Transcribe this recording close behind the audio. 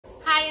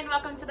and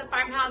welcome to the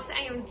farmhouse.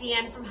 I am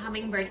Deanne from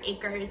Hummingbird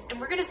Acres,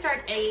 and we're going to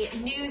start a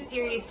new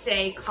series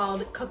today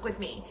called Cook With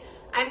Me.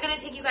 I'm going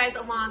to take you guys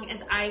along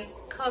as I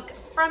cook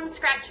from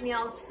scratch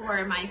meals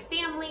for my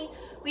family.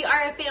 We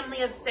are a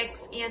family of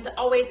 6 and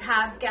always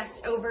have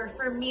guests over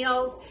for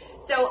meals,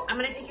 so I'm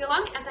going to take you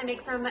along as I make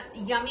some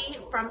yummy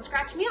from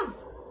scratch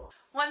meals.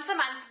 Once a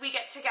month we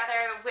get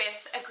together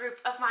with a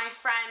group of my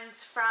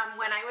friends from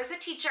when I was a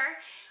teacher.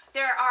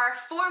 There are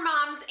 4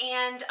 moms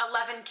and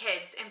 11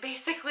 kids, and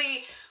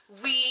basically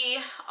we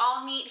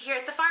all meet here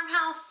at the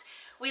farmhouse.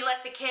 We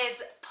let the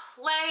kids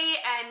play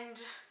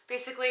and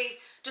basically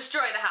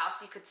destroy the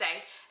house, you could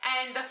say.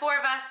 And the 4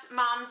 of us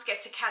moms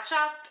get to catch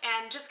up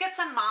and just get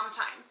some mom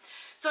time.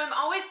 So I'm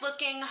always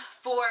looking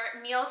for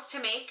meals to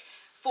make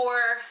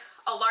for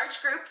a large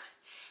group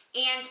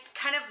and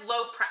kind of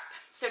low prep.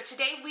 So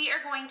today we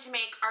are going to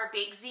make our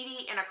Baked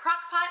Ziti in a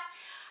crock pot.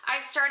 I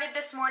started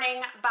this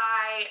morning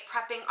by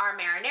prepping our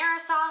marinara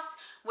sauce,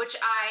 which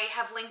I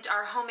have linked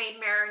our homemade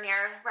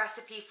marinara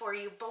recipe for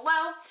you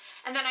below.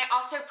 And then I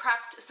also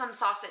prepped some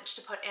sausage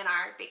to put in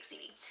our Baked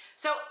Ziti.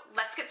 So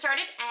let's get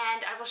started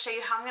and I will show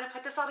you how I'm gonna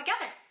put this all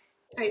together.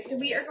 All right, so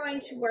we are going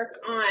to work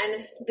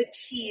on the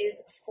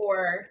cheese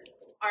for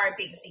our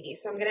Baked Ziti.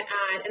 So I'm gonna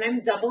add, and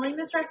I'm doubling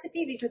this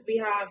recipe because we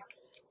have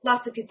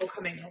lots of people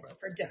coming over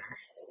for dinner.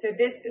 So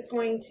this is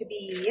going to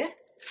be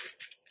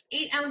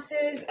 8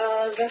 ounces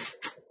of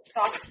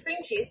soft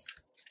cream cheese.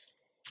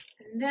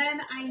 And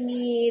then I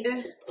need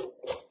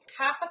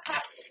half a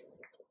cup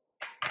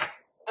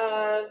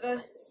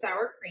of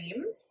sour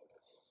cream.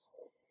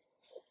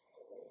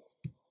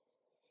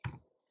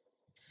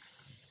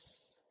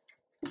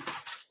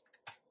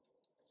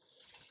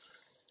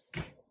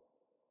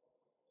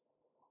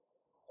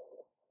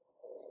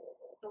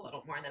 It's a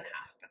little more than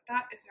half, but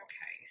that is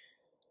okay.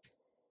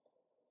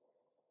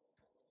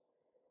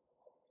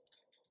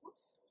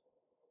 Oops.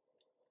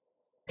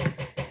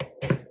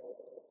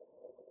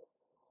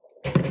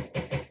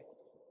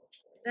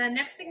 The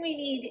next thing we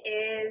need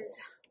is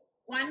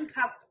 1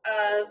 cup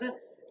of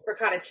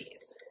ricotta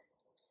cheese.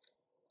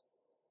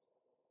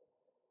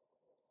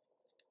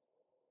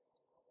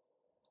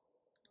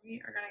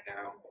 We are gonna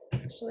go,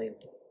 actually,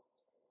 let's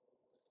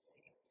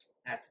see,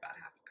 that's about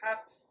half a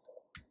cup.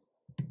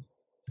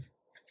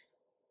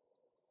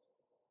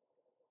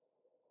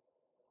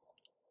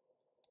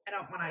 I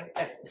don't want to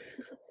get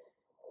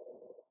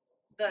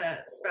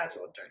the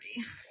spatula dirty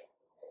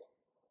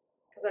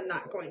because I'm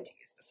not going to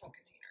use this whole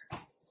container.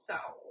 So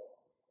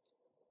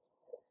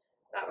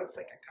that looks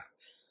like a cup.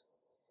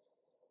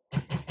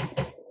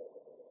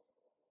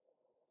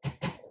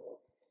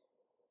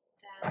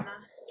 Then,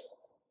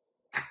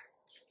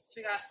 so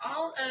we got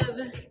all of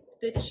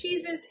the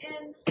cheeses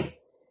in.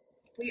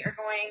 We are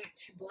going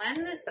to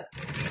blend this up.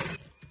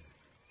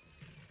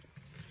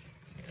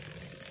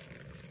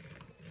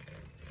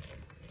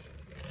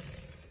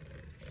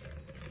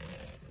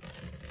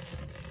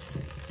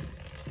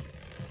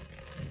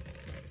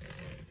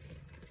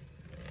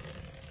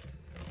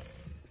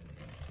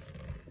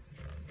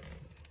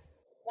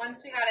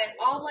 Once we got it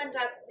all blended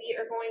up, we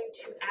are going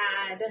to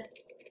add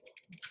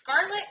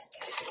garlic.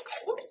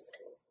 Whoops.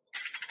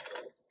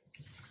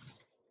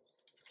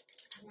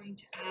 I'm going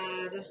to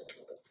add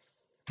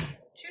 2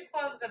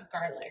 cloves of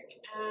garlic,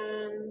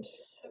 and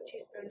a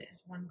teaspoon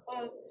is 1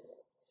 clove.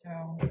 So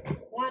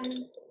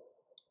 1,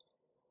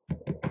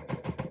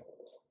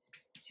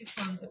 2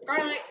 cloves of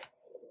garlic.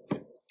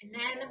 And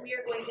then we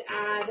are going to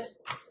add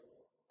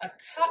a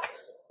cup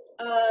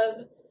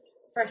of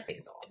fresh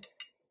basil.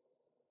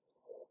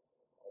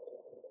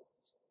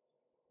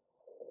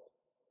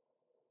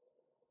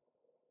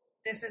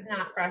 This is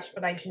not fresh,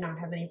 but I do not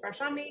have any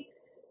fresh on me,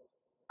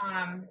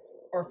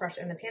 or fresh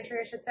in the pantry,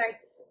 I should say.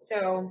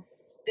 So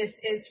this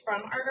is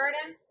from our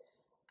garden.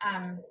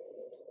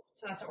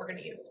 So that's what we're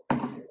gonna use.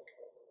 And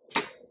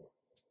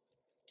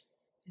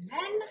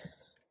then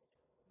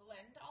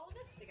blend all of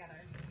this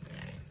together.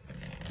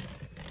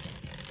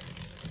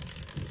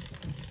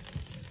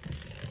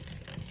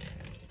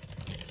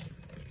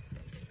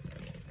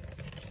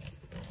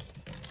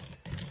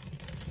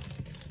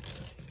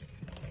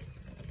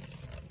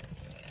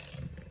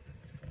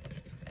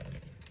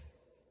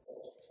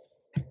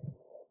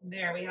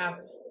 There we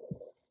have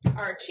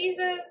our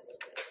cheeses.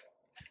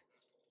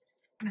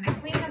 I'm gonna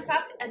clean this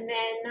up, and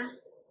then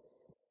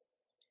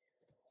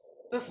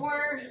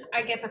before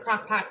I get the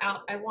crock pot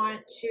out, I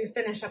want to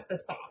finish up the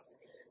sauce.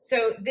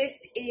 So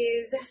this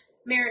is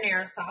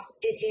marinara sauce.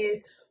 It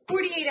is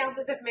 48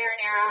 ounces of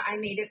marinara. I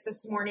made it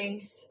this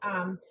morning.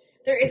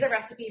 There is a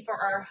recipe for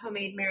our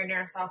homemade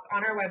marinara sauce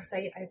on our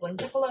website. I've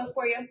linked it below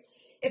for you.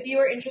 If you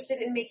are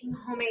interested in making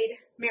homemade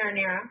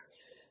marinara,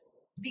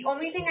 the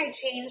only thing I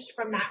changed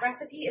from that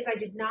recipe is I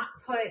did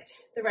not put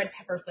the red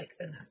pepper flakes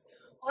in this.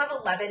 We'll have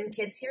 11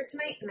 kids here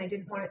tonight, and I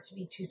didn't want it to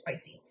be too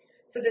spicy.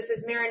 So this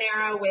is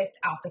marinara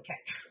without the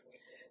kick.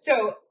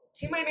 So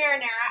to my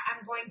marinara,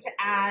 I'm going to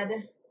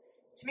add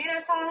tomato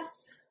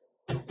sauce.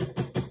 1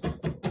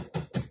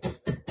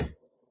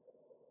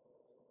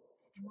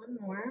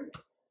 more.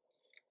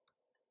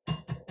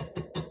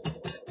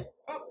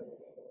 Oh,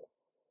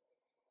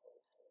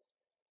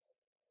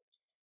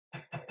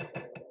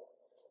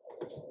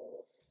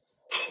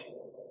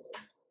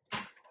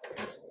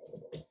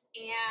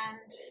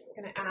 And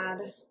I'm gonna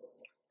add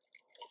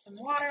some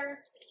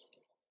water.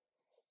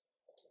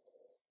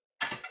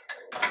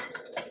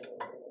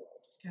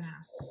 Gonna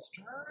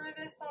stir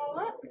this all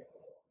up.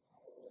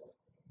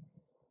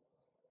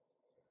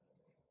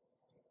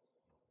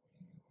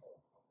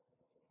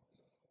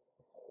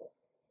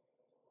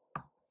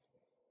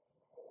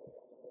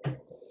 All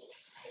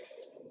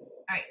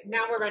right,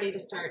 now we're ready to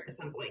start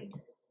assembling.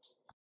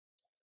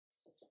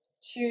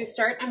 To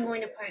start, I'm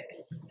going to put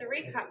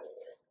 3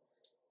 cups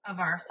of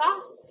our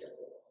sauce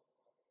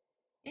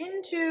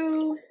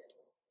into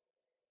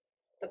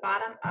the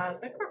bottom of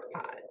the crock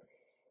pot.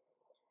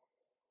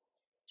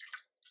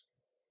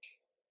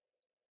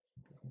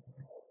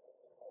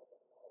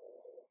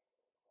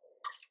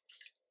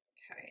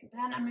 Okay,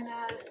 then I'm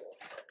gonna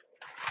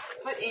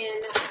put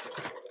in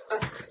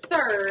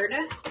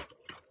 1/3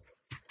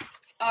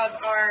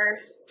 of our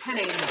penne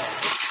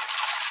noodles.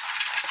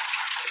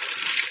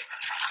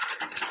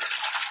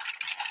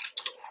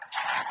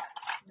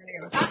 I'm gonna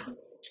go with that.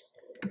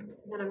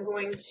 And then I'm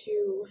going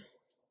to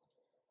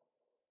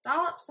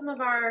dollop some of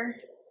our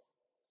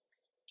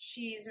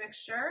cheese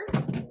mixture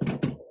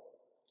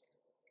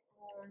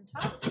on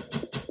top.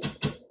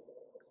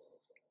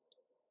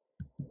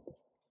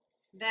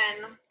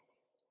 Then,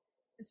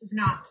 this is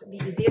not the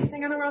easiest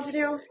thing in the world to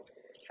do,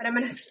 but I'm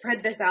going to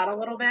spread this out a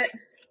little bit,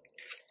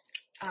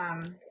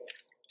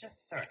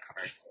 just so it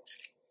covers.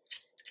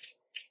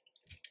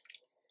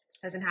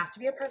 Doesn't have to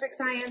be a perfect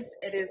science.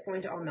 It is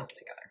going to all melt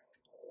together.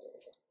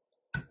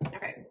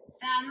 Okay,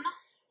 then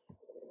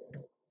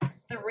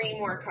 3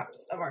 more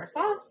cups of our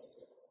sauce.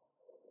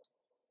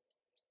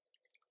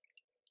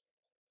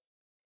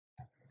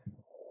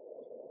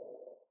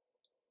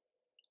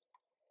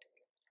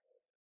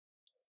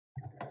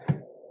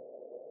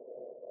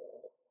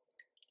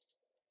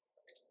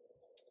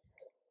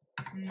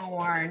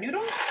 More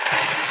noodles.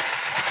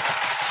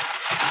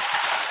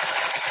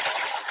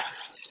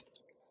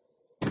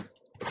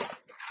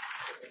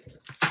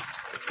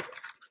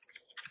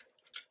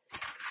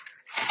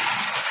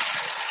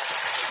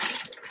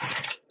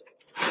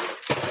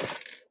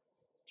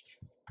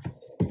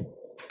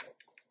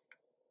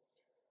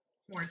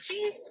 More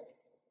cheese.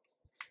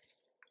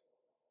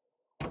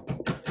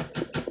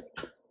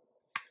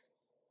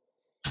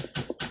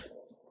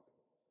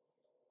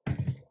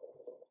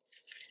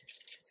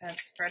 So I've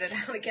spread it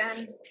out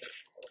again.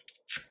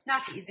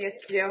 Not the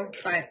easiest to do,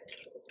 but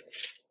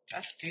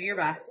just do your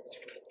best.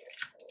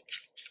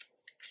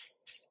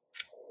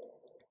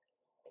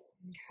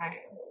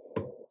 Okay.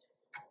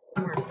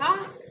 More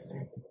sauce.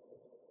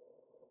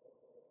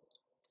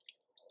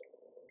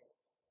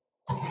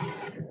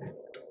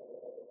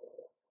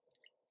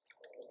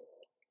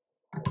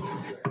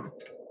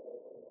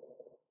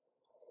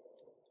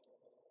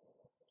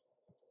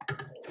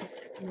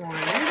 More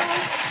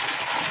noodles.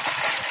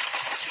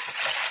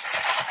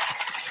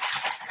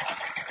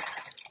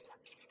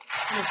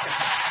 I'm just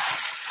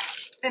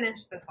gonna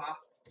finish this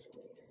off.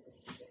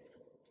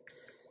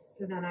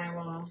 So then I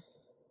will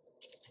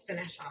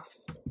finish off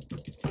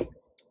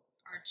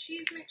our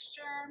cheese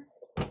mixture.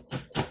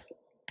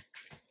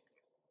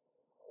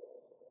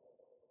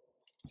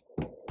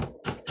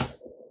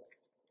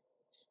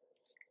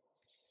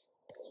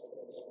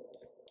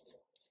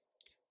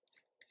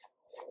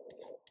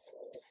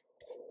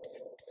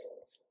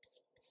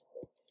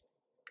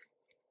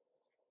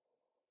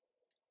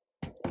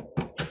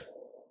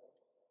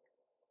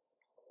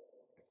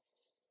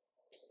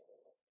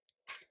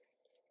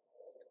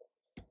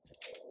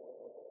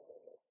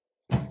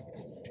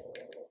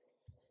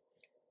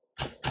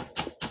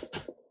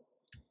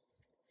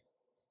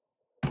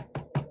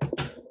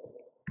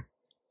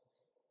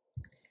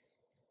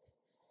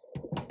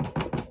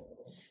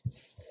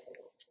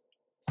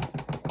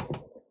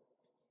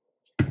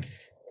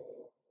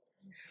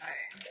 Okay.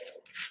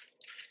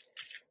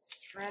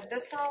 Spread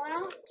this all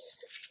out.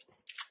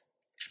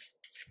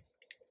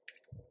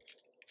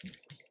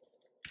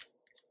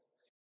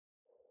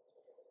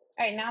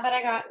 All right, now that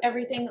I got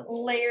everything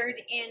layered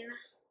in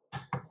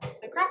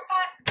the crock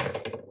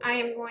pot, I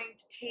am going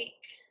to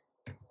take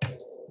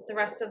the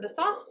rest of the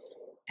sauce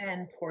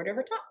and pour it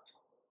over top.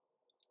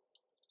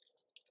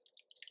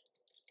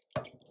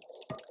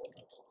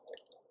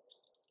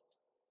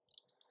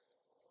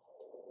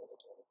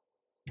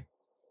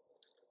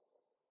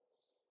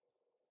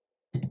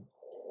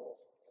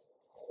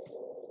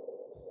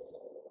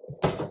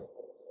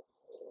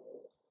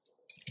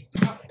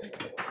 Oh,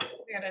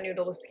 we got a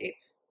noodle escape.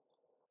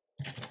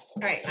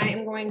 All right, I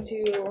am going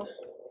to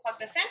plug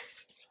this in,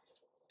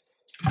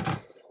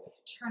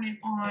 turn it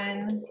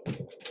on.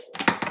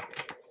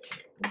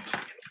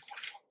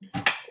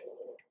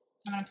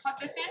 So I'm going to plug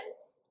this in,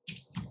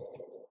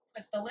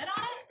 put the lid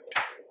on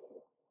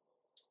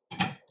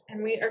it,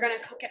 and we are going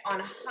to cook it on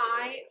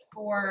high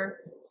for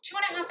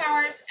 2.5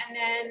 hours and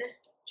then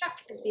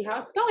check and see how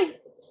it's going.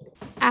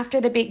 After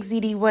the baked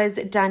ziti was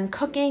done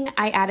cooking,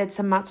 I added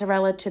some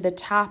mozzarella to the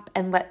top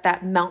and let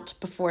that melt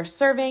before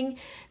serving.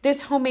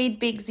 This homemade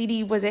baked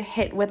ziti was a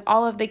hit with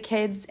all of the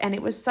kids, and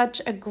it was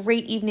such a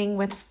great evening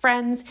with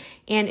friends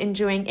and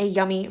enjoying a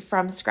yummy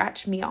from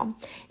scratch meal.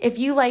 If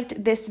you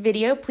liked this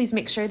video, please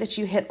make sure that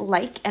you hit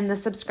like and the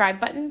subscribe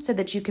button so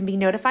that you can be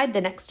notified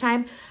the next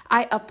time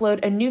I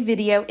upload a new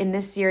video in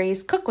this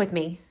series, Cook With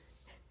Me.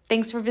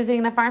 Thanks for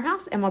visiting the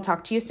farmhouse, and we'll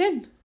talk to you soon.